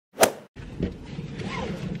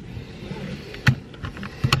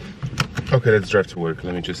Okay, let's drive to work.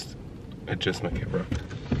 Let me just adjust my camera.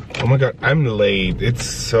 Oh my god, I'm late. It's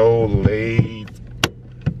so late.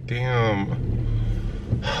 Damn.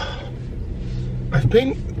 I've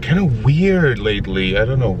been kind of weird lately. I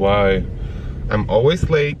don't know why. I'm always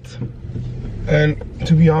late. And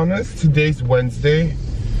to be honest, today's Wednesday.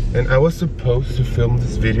 And I was supposed to film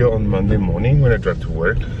this video on Monday morning when I drive to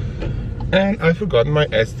work. And I forgot my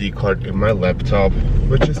SD card in my laptop,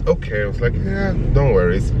 which is okay. I was like, yeah, don't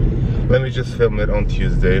worries. Let me just film it on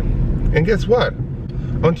Tuesday. And guess what?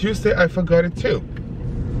 On Tuesday, I forgot it too,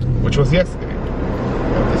 which was yesterday.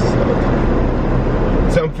 Oh, this is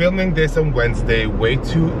not. So I'm filming this on Wednesday, way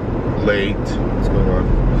too late. What's going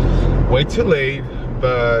on? Way too late,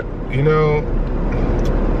 but you know,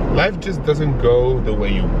 life just doesn't go the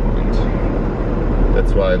way you want.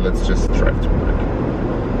 That's why let's just drive to work.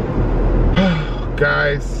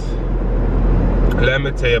 Guys, let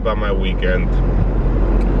me tell you about my weekend.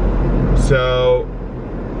 So,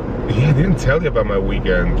 yeah, I didn't tell you about my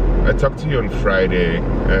weekend. I talked to you on Friday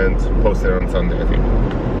and posted it on Sunday, I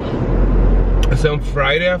think. So on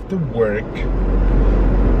Friday after work,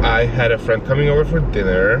 I had a friend coming over for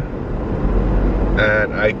dinner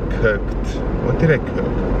and I cooked, what did I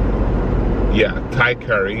cook? Yeah, Thai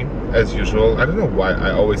curry, as usual. I don't know why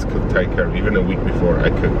I always cook Thai curry. Even a week before, I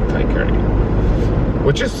cooked Thai curry,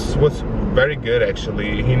 which was very good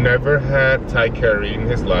actually. He never had Thai curry in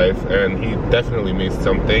his life, and he definitely missed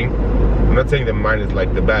something. I'm not saying that mine is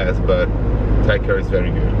like the best, but Thai curry is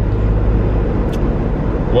very good.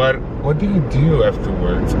 What did you do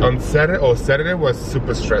afterwards? On Saturday, oh, Saturday was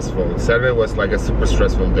super stressful. Saturday was like a super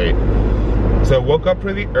stressful day. So I woke up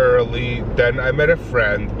pretty early, then I met a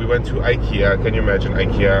friend. We went to IKEA. Can you imagine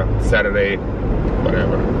IKEA? Saturday,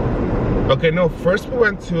 whatever. Okay, no, first we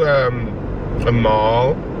went to a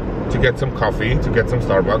mall to get some coffee, to get some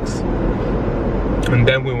Starbucks. And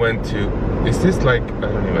then we went to, is this like, I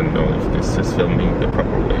don't even know if this is filming the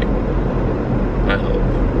proper way. I hope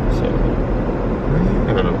so.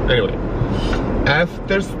 I don't know. Anyway,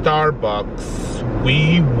 after Starbucks,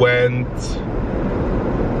 we went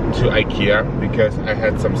to IKEA because I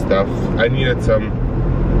had some stuff. I needed some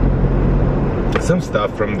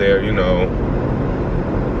stuff from there, you know.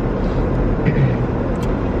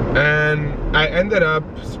 And I ended up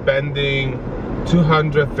spending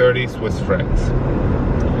 230 Swiss francs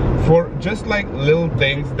for just like little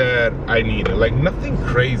things that I needed, like nothing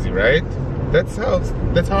crazy, right? That's how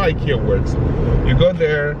IKEA works. You go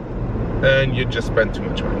there and you just spend too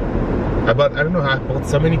much money. I don't know, I bought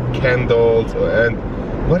so many candles and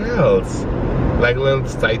what else? Like a little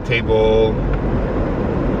side table,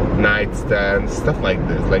 nightstand, stuff like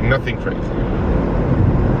this. Like nothing crazy.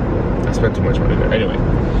 I spent too much money there. Anyway.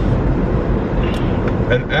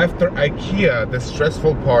 And after IKEA, the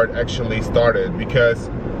stressful part actually started because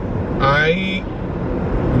I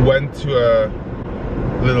went to a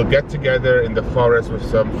little get-together in the forest with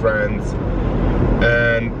some friends.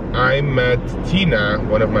 And I met Tina,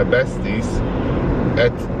 one of my besties,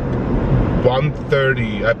 at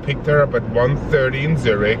 1:30. I picked her up at 1:30 in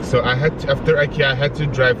Zurich. So I had to, after IKEA, I had to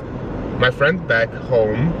drive my friend back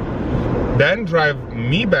home, then drive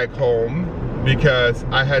me back home because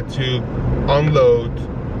I had to unload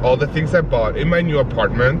all the things I bought in my new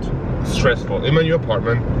apartment. Stressful, in my new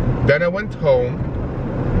apartment. Then I went home,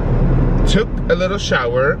 took a little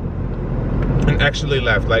shower, and actually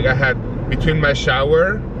left. Like I had, between my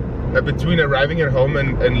shower, between arriving at home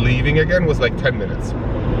and leaving again was like 10 minutes.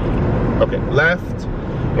 Okay, left,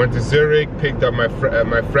 went to Zurich, picked up my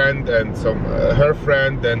friend and her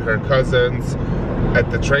friend and her cousins at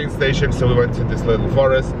the train station. So we went to this little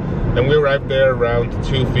forest and we arrived there around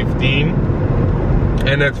 2:15.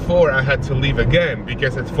 And at 4 I had to leave again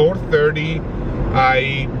because at 4:30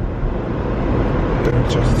 let me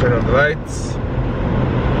just turn on the lights.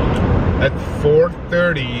 At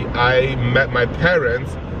 4:30 I met my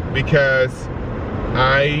parents because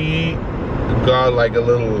I got like a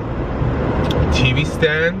little TV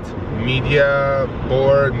stand, media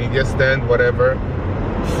board, media stand, whatever,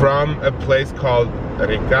 from a place called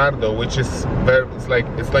Ricardo, which is it's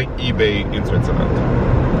like eBay in Switzerland.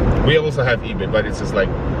 We also have eBay, but it's just like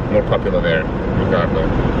more popular there, Ricardo.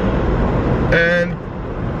 And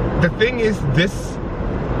the thing is, this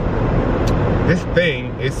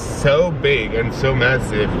thing is so big and so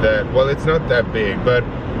massive that, well, it's not that big, but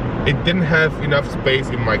it didn't have enough space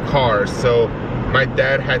in my car, so my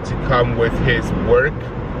dad had to come with his work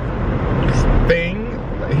thing.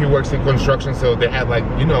 He works in construction, so they have like,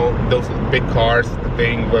 you know, those big cars, the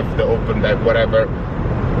thing with the open back, whatever.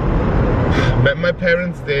 Met my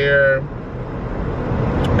parents there,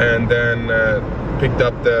 and then picked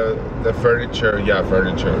up the furniture. Yeah,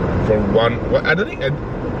 furniture for one. What I don't think.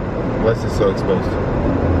 What's this so exposed?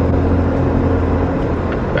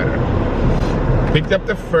 Better. Picked up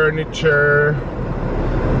the furniture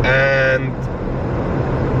and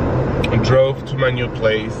drove to my new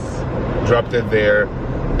place. Dropped it there,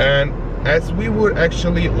 and as we would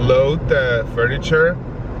actually load the furniture,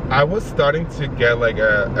 I was starting to get like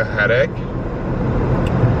a headache.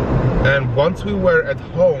 And once we were at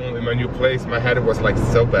home in my new place, my headache was like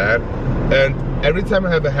so bad. And every time I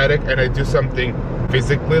have a headache and I do something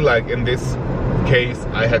physically, like in this case,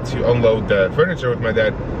 I had to unload the furniture with my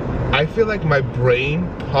dad, I feel like my brain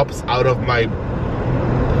pops out of my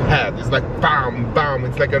head. It's like bam, bam.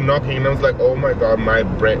 It's like a knocking, and I was like, oh my god, my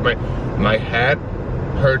brain, my head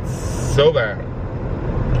hurts so bad.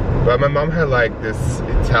 But my mom had like this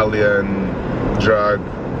Italian drug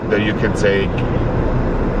that you can take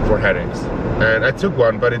for headaches, and I took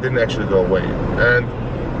one, but it didn't actually go away. And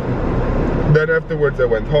then afterwards I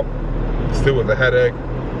went home, still with a headache.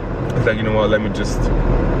 It's like, you know what, let me just,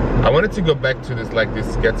 I wanted to go back to this, like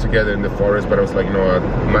this get together in the forest, but I was like, you know what,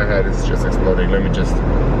 my head is just exploding, let me just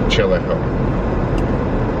chill at home.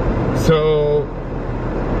 So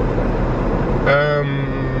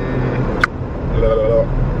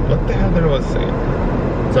what the hell did I was saying?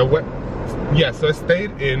 So so I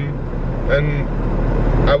stayed in, and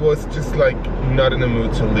I was just like not in the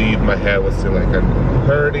mood to leave. My head was still like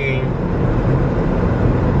hurting.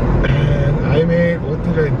 And I made, what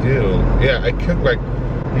did I do? Yeah, I cooked like,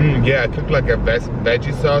 I cooked like a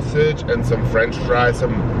veggie sausage and some French fries,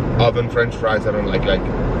 some oven French fries. I don't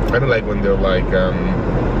like when they're like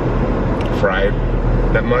fried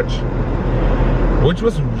that much, which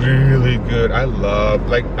was really good. I love,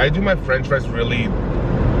 like, I do my French fries really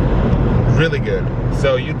good.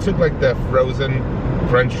 So you took like the frozen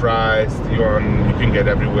French fries you can get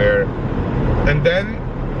everywhere, and then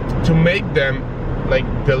to make them like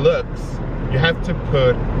deluxe, you have to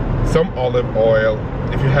put some olive oil.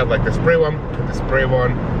 If you have like the spray one, put the spray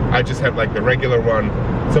one. I just have like the regular one,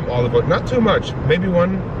 some olive oil, not too much, maybe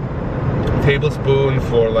 1 tablespoon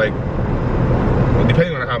for like,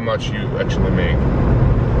 depending on how much you actually make.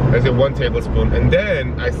 I say 1 tablespoon, and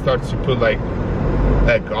then I start to put like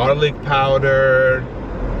a garlic powder,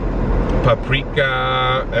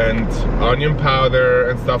 paprika and onion powder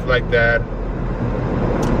and stuff like that,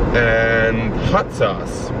 and hot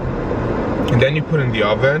sauce. And then you put in the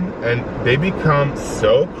oven, and they become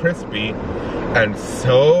so crispy and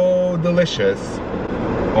so delicious.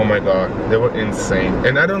 Oh my god, they were insane.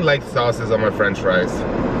 And I don't like sauces on my French fries.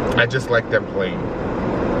 I just like them plain,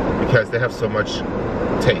 because they have so much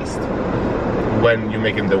taste when you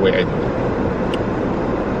make them the way I do it.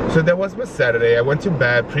 So that was my Saturday. I went to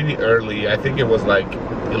bed pretty early. I think it was like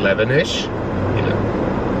 11-ish.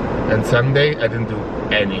 And Sunday I didn't do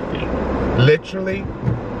anything. Literally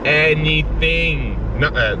anything.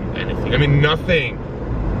 Not anything. I mean nothing.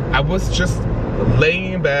 I was just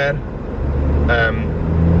laying in bed,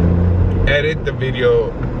 edit the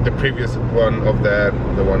video, the previous one of that,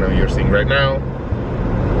 the one you're seeing right now.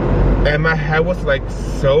 And my head was like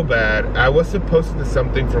so bad. I was supposed to do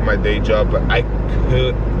something for my day job, but I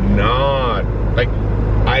could not. Like,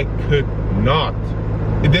 I could not.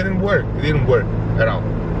 It didn't work. It didn't work at all.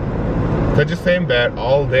 So I just stayed in bed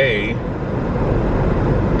all day.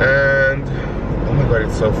 And oh my god,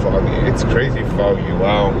 it's so foggy. It's crazy foggy.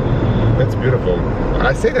 Wow, that's beautiful.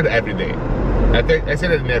 I say that every day. I say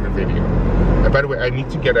that in every video. And by the way, I need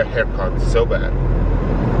to get a haircut so bad.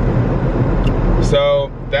 So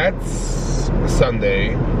that's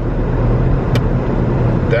Sunday.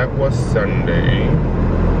 That was Sunday.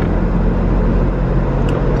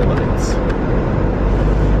 The lights.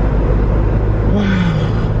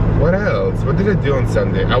 Wow. What else? What did I do on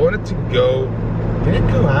Sunday? I wanted to go. Did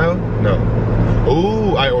I go out? No.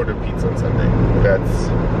 Oh, I ordered pizza on Sunday. That's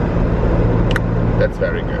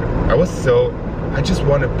very good. I just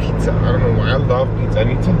wanted pizza. I don't know why. I love pizza. I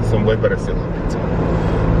need to lose some weight, but I still love pizza.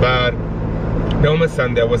 But on my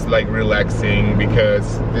Sunday I was like relaxing,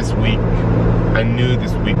 because this week, I knew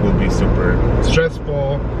this week will be super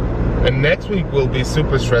stressful, and next week will be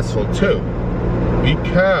super stressful too,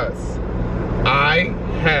 because I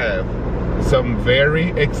have some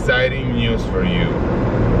very exciting news for you.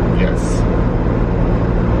 Yes.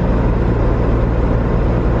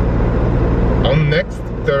 On next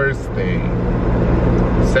Thursday,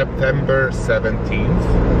 September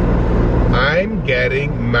 17th, I'm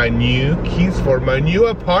getting my new keys for my new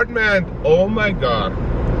apartment. Oh my god,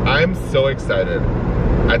 I'm so excited.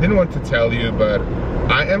 I didn't want to tell you, but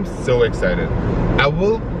I am so excited. I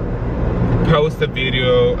will post a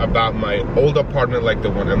video about my old apartment, like the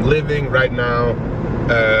one I'm living right now,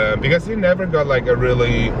 because he never got like a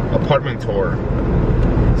really apartment tour.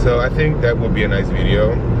 So I think that would be a nice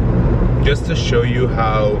video, just to show you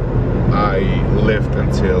how I lived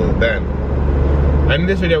until then. And in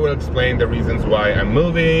this video I will explain the reasons why I'm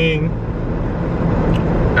moving.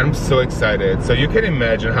 I'm so excited. So you can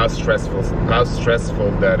imagine how stressful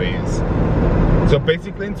that is. So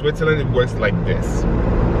basically in Switzerland it works like this.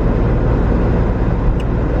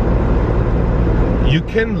 You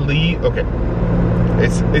can leave, okay,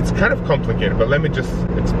 it's kind of complicated, but let me just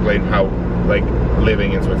explain how like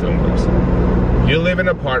living in Switzerland works. You live in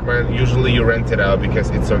an apartment, usually you rent it out because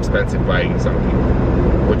it's so expensive buying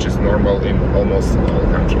something, which is normal in almost all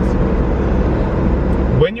countries.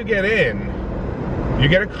 When you get in, you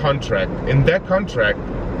get a contract. In that contract,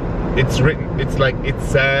 it's written, it's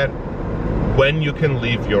said when you can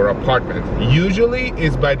leave your apartment. Usually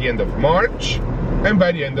is by the end of March and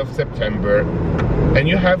by the end of September. And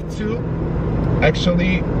you have to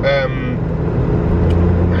actually, how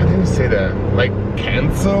do you say that? Like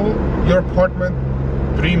cancel your apartment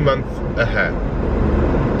 3 months ahead.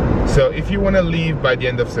 So if you want to leave by the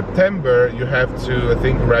end of September, you have to, I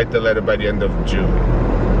think, write the letter by the end of June.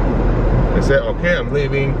 And say, okay, I'm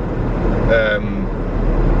leaving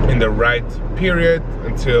in the right period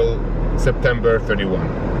until September 31.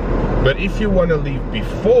 But if you want to leave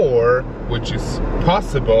before, which is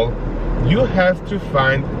possible, you have to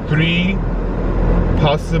find 3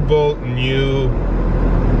 possible new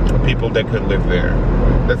people that could live there.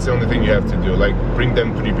 That's the only thing you have to do, like bring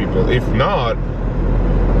them 3 people. If not,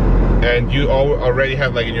 and you already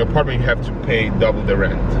have like in your apartment, you have to pay double the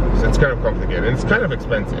rent. So it's kind of complicated and it's kind of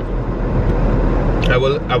expensive. I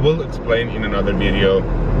will explain in another video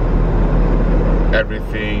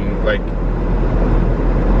everything, like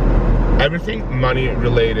everything money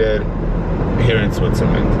related here in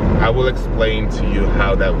Switzerland. I will explain to you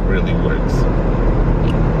how that really works.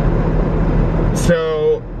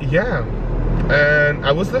 So yeah, and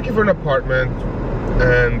I was looking for an apartment,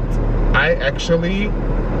 and I actually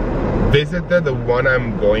visited the one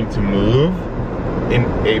I'm going to move in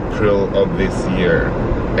April of this year,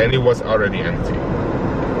 and it was already empty.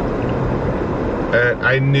 And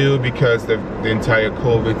I knew because of the entire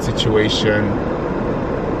COVID situation,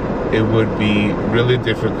 it would be really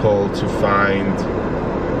difficult to find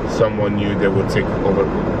someone new that would take over.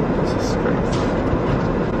 Jesus Christ.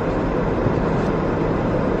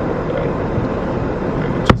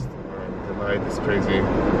 The light is crazy.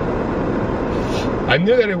 I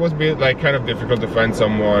knew that it was like kind of difficult to find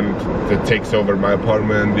someone that takes over my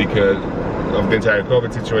apartment because of the entire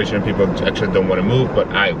COVID situation. People actually don't want to move, but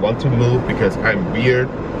I want to move because I'm weird.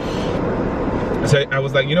 So I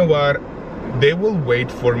was like, you know what? They will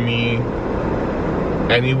wait for me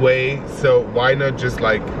anyway, so why not just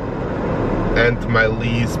like end my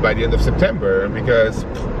lease by the end of September? Because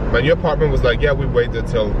my new apartment was like, yeah, we waited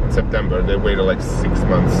till September. They waited like 6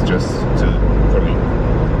 months just for me,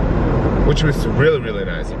 which was really, really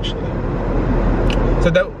nice actually. So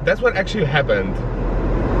that's what actually happened.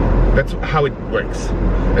 That's how it works.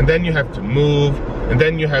 And then you have to move, and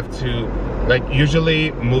then you have to, like,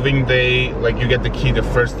 usually moving day, like you get the key the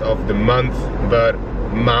 1st of the month, but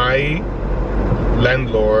my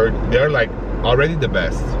landlord, they're like already the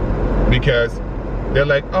best, because they're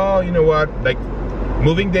like, oh, you know what, like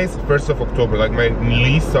moving days 1st of October, like my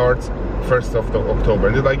lease starts 1st of October,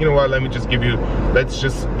 and they're like, you know what, let's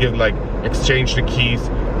just exchange the keys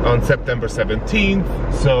on September 17th,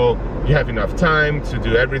 so you have enough time to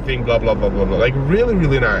do everything, blah blah blah blah blah. Like really,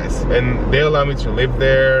 really nice. And they allow me to live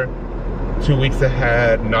there 2 weeks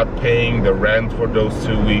ahead, not paying the rent for those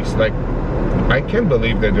 2 weeks. Like, I can't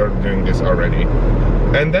believe that they're doing this already.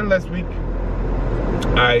 And then last week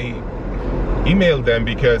I emailed them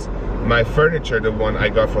because my furniture, the one I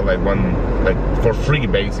got for for free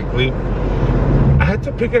basically, I had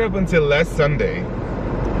to pick it up until last Sunday,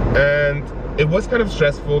 and it was kind of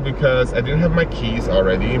stressful because I didn't have my keys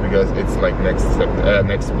already, because it's like next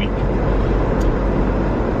week.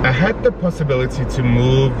 I had the possibility to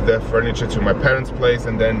move the furniture to my parents' place,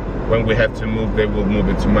 and then when we have to move, they will move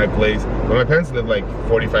it to my place. But my parents live like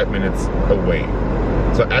 45 minutes away.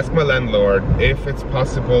 So I asked my landlord if it's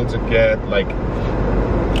possible to get like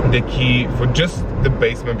the key for just the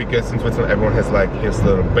basement, because in Switzerland everyone has like his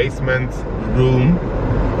little basement room.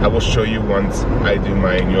 I will show you once I do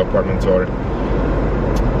my new apartment tour.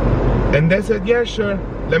 And they said, yeah, sure,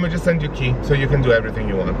 let me just send you a key so you can do everything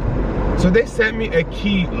you want. So they sent me a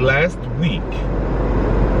key last week.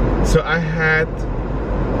 So I had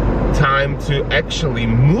time to actually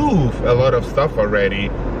move a lot of stuff already.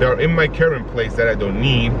 They're in my current place that I don't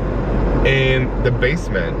need. in the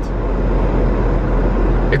basement.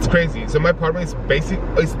 It's crazy. So my apartment is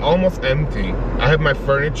it's almost empty. I have my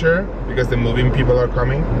furniture because the moving people are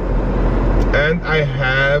coming, and I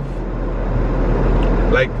have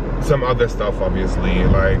like some other stuff, obviously,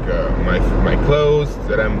 like my clothes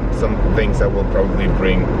some things I will probably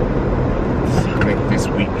bring this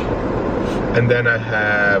week, and then I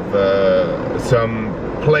have some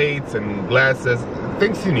plates and glasses,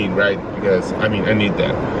 things you need, right? Because I mean, I need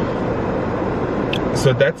that.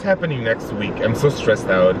 So that's happening next week. I'm so stressed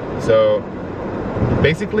out. So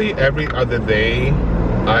basically every other day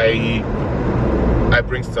I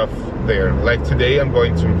bring stuff there. Like today I'm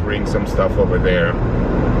going to bring some stuff over there.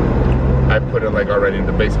 I put it like already in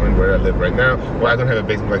the basement where I live right now. Well, I don't have a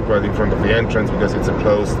basement like right in front of the entrance because it's a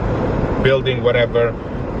closed building, whatever.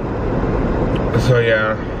 So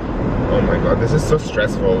yeah, oh my god, this is so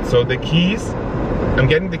stressful. So the keys, I'm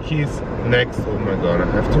getting the keys next, oh my god,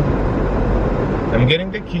 I'm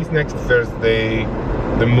getting the keys next Thursday.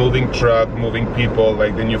 The moving truck, moving people,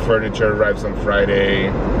 like the new furniture arrives on Friday.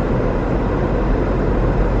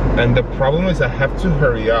 And the problem is I have to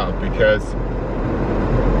hurry up because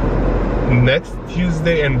next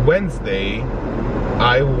Tuesday and Wednesday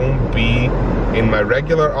I won't be in my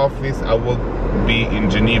regular office. I will be in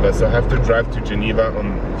Geneva, so I have to drive to Geneva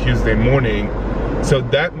on Tuesday morning. So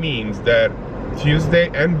that means that Tuesday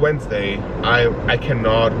and Wednesday I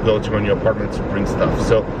cannot go to my new apartment to bring stuff.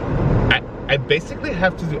 So I basically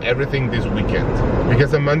have to do everything this weekend,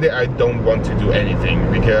 because on Monday I don't want to do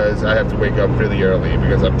anything because I have to wake up really early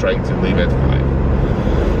because I'm trying to leave at 5.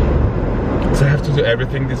 So I have to do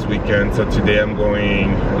everything this weekend. So today I'm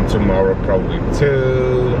going, and tomorrow probably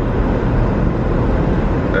too.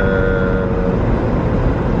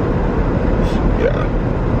 Yeah.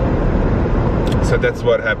 So that's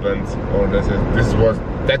what happened, or that's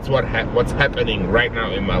what's happening right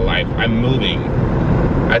now in my life. I'm moving.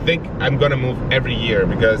 I think I'm gonna move every year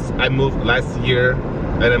because I moved last year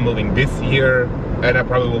and I'm moving this year and I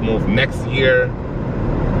probably will move next year.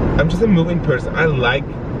 I'm just a moving person. I like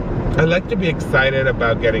to be excited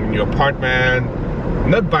about getting a new apartment. I'm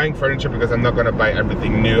not buying furniture because I'm not gonna buy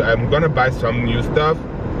everything new. I'm gonna buy some new stuff,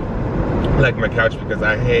 like my couch, because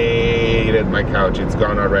I hated my couch. It's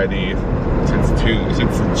gone already since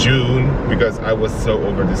June because I was so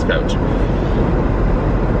over this couch.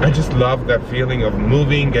 I just love that feeling of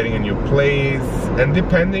moving, getting a new place, and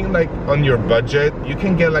depending like on your budget, you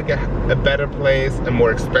can get like a better place, a more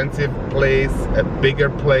expensive place, a bigger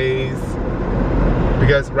place.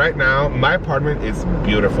 Because right now, my apartment is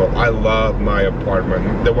beautiful. I love my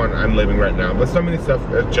apartment, the one I'm living right now. But so many stuff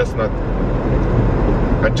is just not,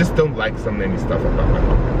 I just don't like so many stuff about my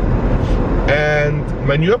apartment. And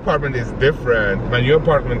my new apartment is different. My new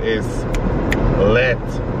apartment is lit.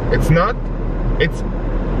 It's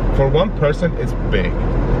for one person, it's big.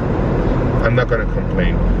 I'm not gonna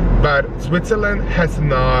complain. But Switzerland has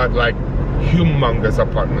not like humongous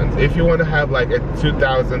apartments. If you want to have like a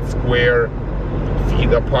 2,000 square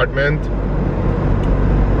feet apartment,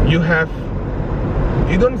 you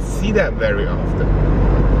don't see that very often.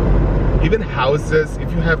 Even houses,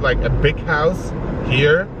 if you have like a big house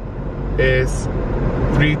here, is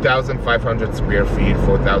 3,500 square feet,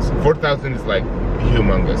 4,000. 4,000 is like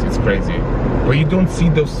humongous, it's crazy. But you don't see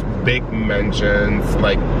those big mansions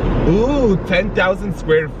like, ooh, 10,000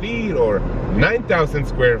 square feet or 9,000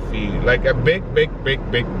 square feet. Like a big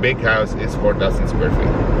house is 4,000 square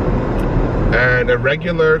feet. And a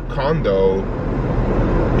regular condo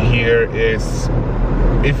here is,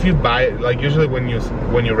 if you buy it, like usually when you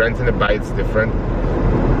rent and buy, it's different.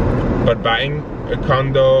 But buying a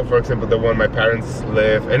condo, for example, the one my parents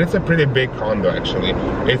live, and it's a pretty big condo actually.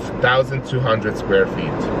 It's 1,200 square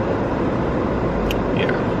feet.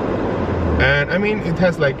 Yeah. And I mean, it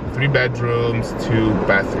has like 3 bedrooms, 2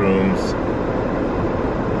 bathrooms.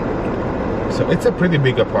 So it's a pretty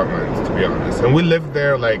big apartment, to be honest. And we lived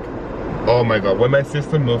there like, oh my god, when my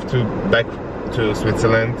sister moved back to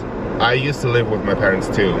Switzerland, I used to live with my parents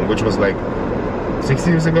too, which was like 6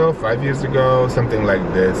 years ago, 5 years ago, something like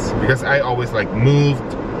this. Because I always like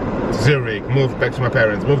moved to Zurich, moved back to my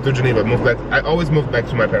parents, moved to Geneva, moved back. I always moved back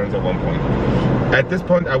to my parents at one point. At this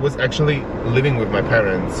point, I was actually living with my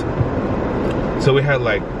parents. So we had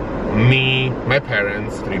like me, my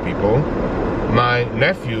parents, 3 people, my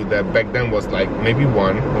nephew that back then was like maybe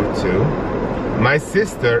 1 or 2, my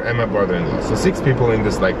sister and my brother-in-law. So 6 people in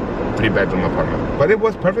this like 3-bedroom apartment. But it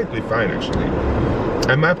was perfectly fine actually.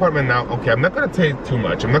 And my apartment now, okay, I'm not gonna tell you too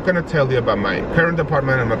much. I'm not gonna tell you about my current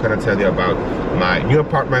apartment. I'm not gonna tell you about my new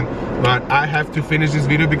apartment. But I have to finish this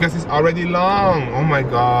video because it's already long. Oh my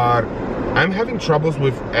god. I'm having troubles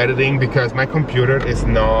with editing because my computer is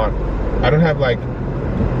not, I don't have like,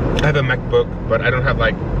 I have a MacBook, but I don't have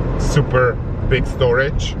like super big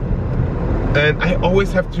storage. And I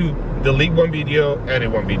always have to delete one video,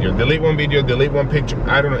 edit one video, delete one video, delete one picture.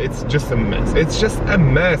 I don't know, it's just a mess. It's just a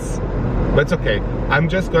mess. But it's okay. I'm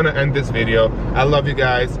just gonna end this video. I love you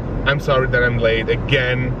guys. I'm sorry that I'm late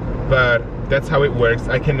again, but that's how it works.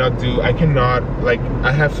 I cannot, like,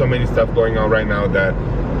 I have so many stuff going on right now that,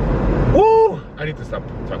 woo, I need to stop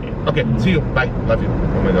talking. Okay, see you, bye, love you.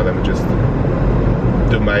 Oh my God, let me just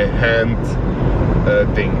do my hand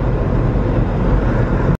thing.